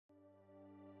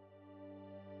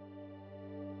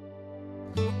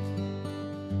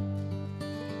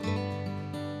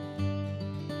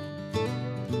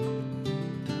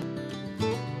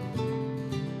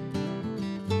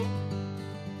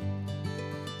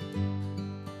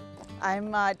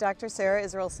I'm Dr. Sarah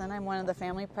Israelson. I'm one of the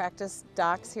family practice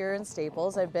docs here in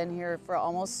Staples. I've been here for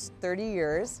almost 30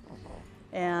 years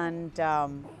and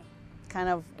kind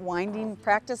of winding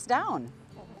practice down.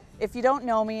 If you don't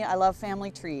know me, I love family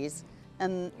trees,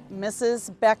 and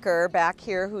Mrs. Becker back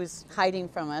here, who's hiding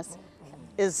from us,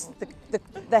 is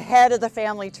the head of the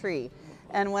family tree.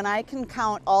 And when I can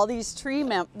count all these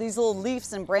these little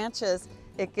leaves and branches,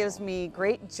 it gives me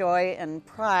great joy and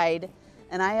pride.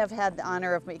 And I have had the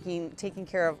honor of taking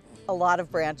care of a lot of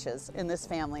branches in this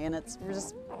family, and it's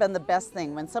just been the best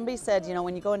thing. When somebody said, you know,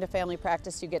 when you go into family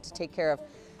practice, you get to take care of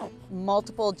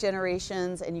multiple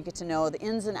generations and you get to know the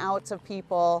ins and outs of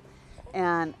people,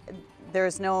 and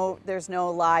there's no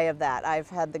lie of that. I've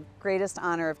had the greatest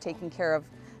honor of taking care of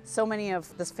so many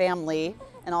of this family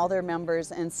and all their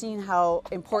members, and seeing how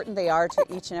important they are to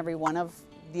each and every one of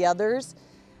the others.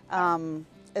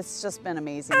 It's just been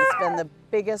amazing. It's been the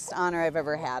biggest honor I've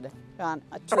ever had,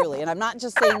 truly. And I'm not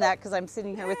just saying that because I'm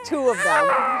sitting here with two of them,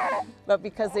 but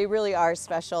because they really are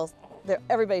special.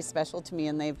 Everybody's special to me,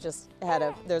 and they've just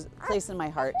had there's a place in my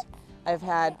heart. I've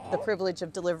had the privilege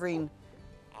of delivering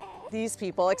these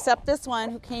people, except this one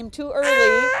who came too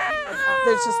early.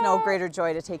 There's just no greater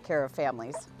joy to take care of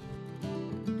families.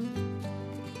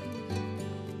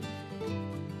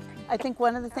 I think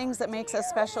one of the things that makes us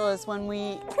special is when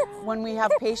we have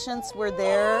patients, we're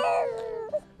there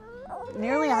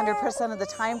nearly 100% of the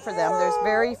time for them. There's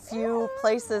very few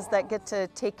places that get to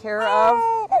take care of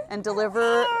and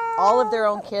deliver all of their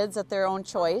own kids at their own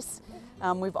choice.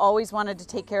 We've always wanted to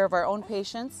take care of our own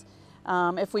patients.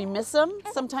 If we miss them,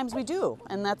 sometimes we do,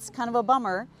 and that's kind of a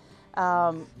bummer.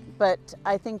 But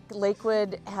I think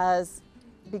Lakewood has,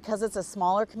 because it's a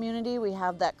smaller community, we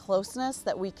have that closeness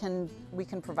that we can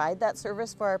provide that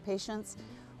service for our patients.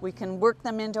 We can work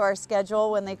them into our schedule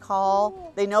when they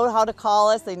call. They know how to call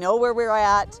us. They know where we're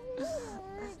at.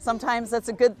 Sometimes that's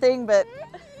a good thing, but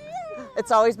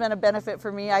it's always been a benefit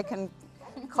for me. I can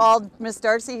call Miss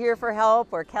Darcy here for help,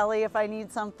 or Kelly if I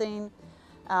need something.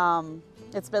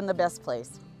 It's been the best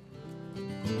place.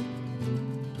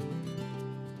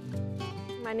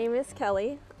 My name is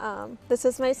Kelly. This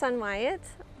is my son Wyatt,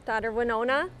 daughter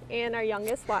Winona, and our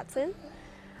youngest Watson.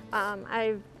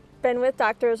 I've been with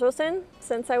Dr. Israelson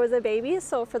since I was a baby,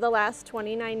 so for the last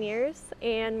 29 years,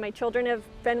 and my children have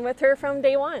been with her from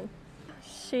day one.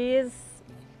 She is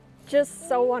just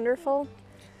so wonderful.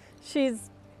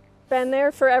 She's been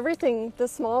there for everything, the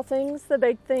small things, the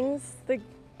big things, the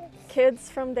kids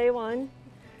from day one.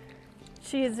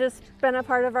 She's just been a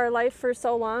part of our life for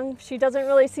so long. She doesn't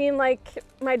really seem like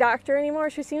my doctor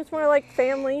anymore. She seems more like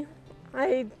family.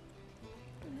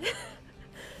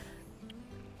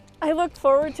 I looked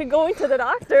forward to going to the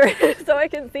doctor so I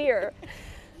can see her,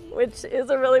 which is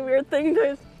a really weird thing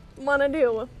to want to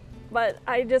do. But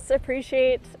I just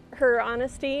appreciate her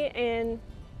honesty, and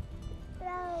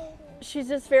she's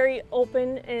just very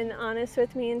open and honest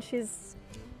with me, and she's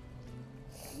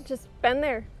just been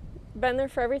there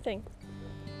for everything.